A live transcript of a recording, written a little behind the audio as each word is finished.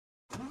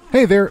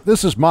Hey there,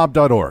 this is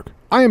mob.org.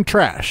 I am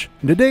Trash,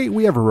 and today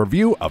we have a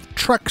review of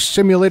Truck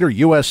Simulator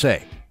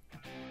USA.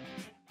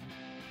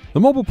 The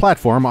mobile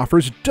platform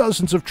offers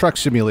dozens of truck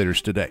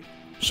simulators today.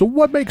 So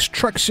what makes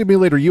Truck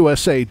Simulator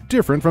USA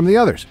different from the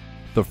others?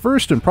 The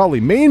first and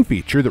probably main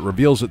feature that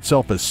reveals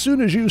itself as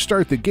soon as you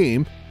start the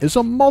game is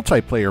a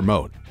multiplayer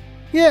mode.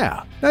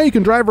 Yeah, now you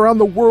can drive around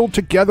the world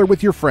together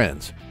with your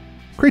friends.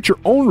 Create your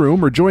own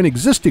room or join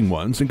existing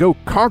ones and go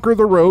conquer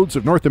the roads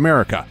of North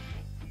America.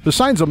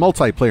 Besides a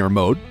multiplayer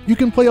mode, you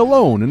can play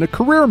alone in a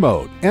career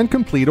mode and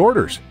complete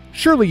orders.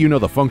 Surely you know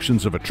the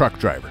functions of a truck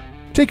driver.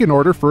 Take an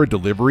order for a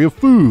delivery of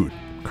food,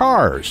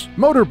 cars,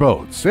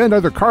 motorboats, and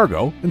other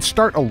cargo and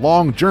start a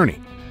long journey.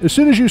 As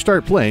soon as you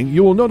start playing,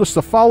 you will notice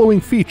the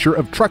following feature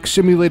of Truck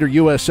Simulator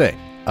USA: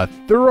 a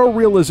thorough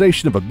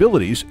realization of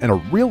abilities and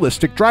a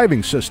realistic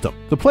driving system.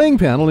 The playing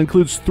panel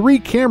includes 3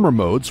 camera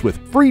modes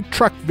with free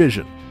truck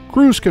vision,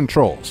 cruise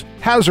controls,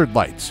 hazard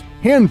lights,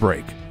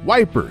 handbrake,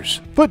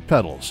 wipers, foot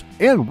pedals,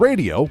 and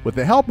radio, with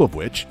the help of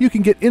which you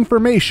can get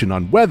information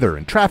on weather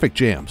and traffic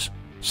jams.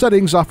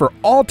 Settings offer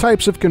all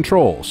types of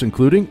controls,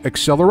 including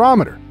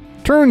accelerometer,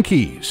 turn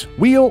keys,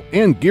 wheel,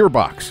 and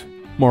gearbox.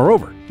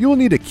 Moreover, you will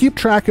need to keep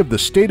track of the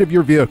state of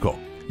your vehicle,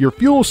 your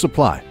fuel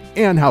supply,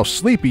 and how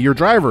sleepy your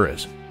driver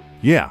is.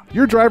 Yeah,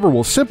 your driver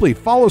will simply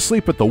fall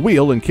asleep at the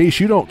wheel in case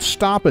you don't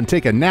stop and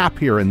take a nap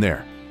here and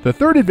there. The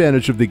third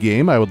advantage of the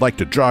game I would like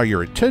to draw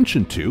your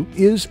attention to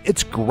is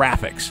its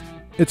graphics.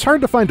 It's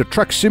hard to find a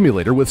truck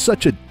simulator with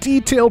such a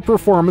detailed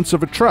performance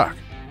of a truck.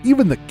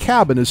 Even the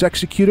cabin is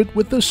executed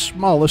with the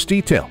smallest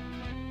detail.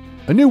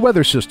 A new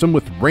weather system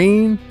with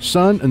rain,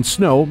 sun, and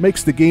snow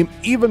makes the game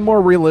even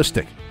more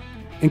realistic.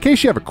 In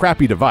case you have a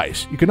crappy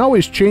device, you can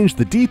always change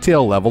the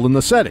detail level in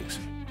the settings.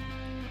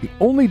 The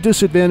only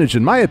disadvantage,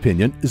 in my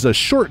opinion, is a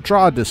short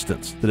draw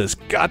distance that has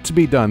got to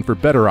be done for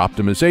better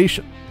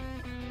optimization.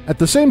 At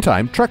the same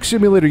time, Truck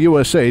Simulator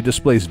USA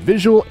displays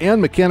visual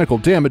and mechanical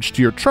damage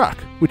to your truck,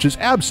 which is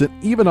absent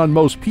even on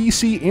most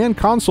PC and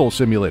console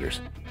simulators.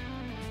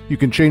 You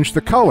can change the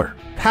color,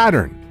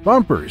 pattern,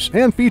 bumpers,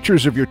 and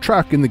features of your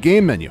truck in the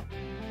game menu.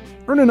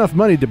 Earn enough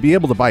money to be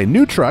able to buy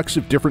new trucks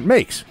of different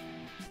makes.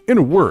 In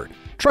a word,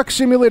 Truck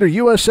Simulator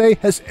USA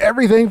has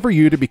everything for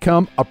you to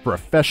become a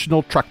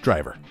professional truck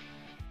driver.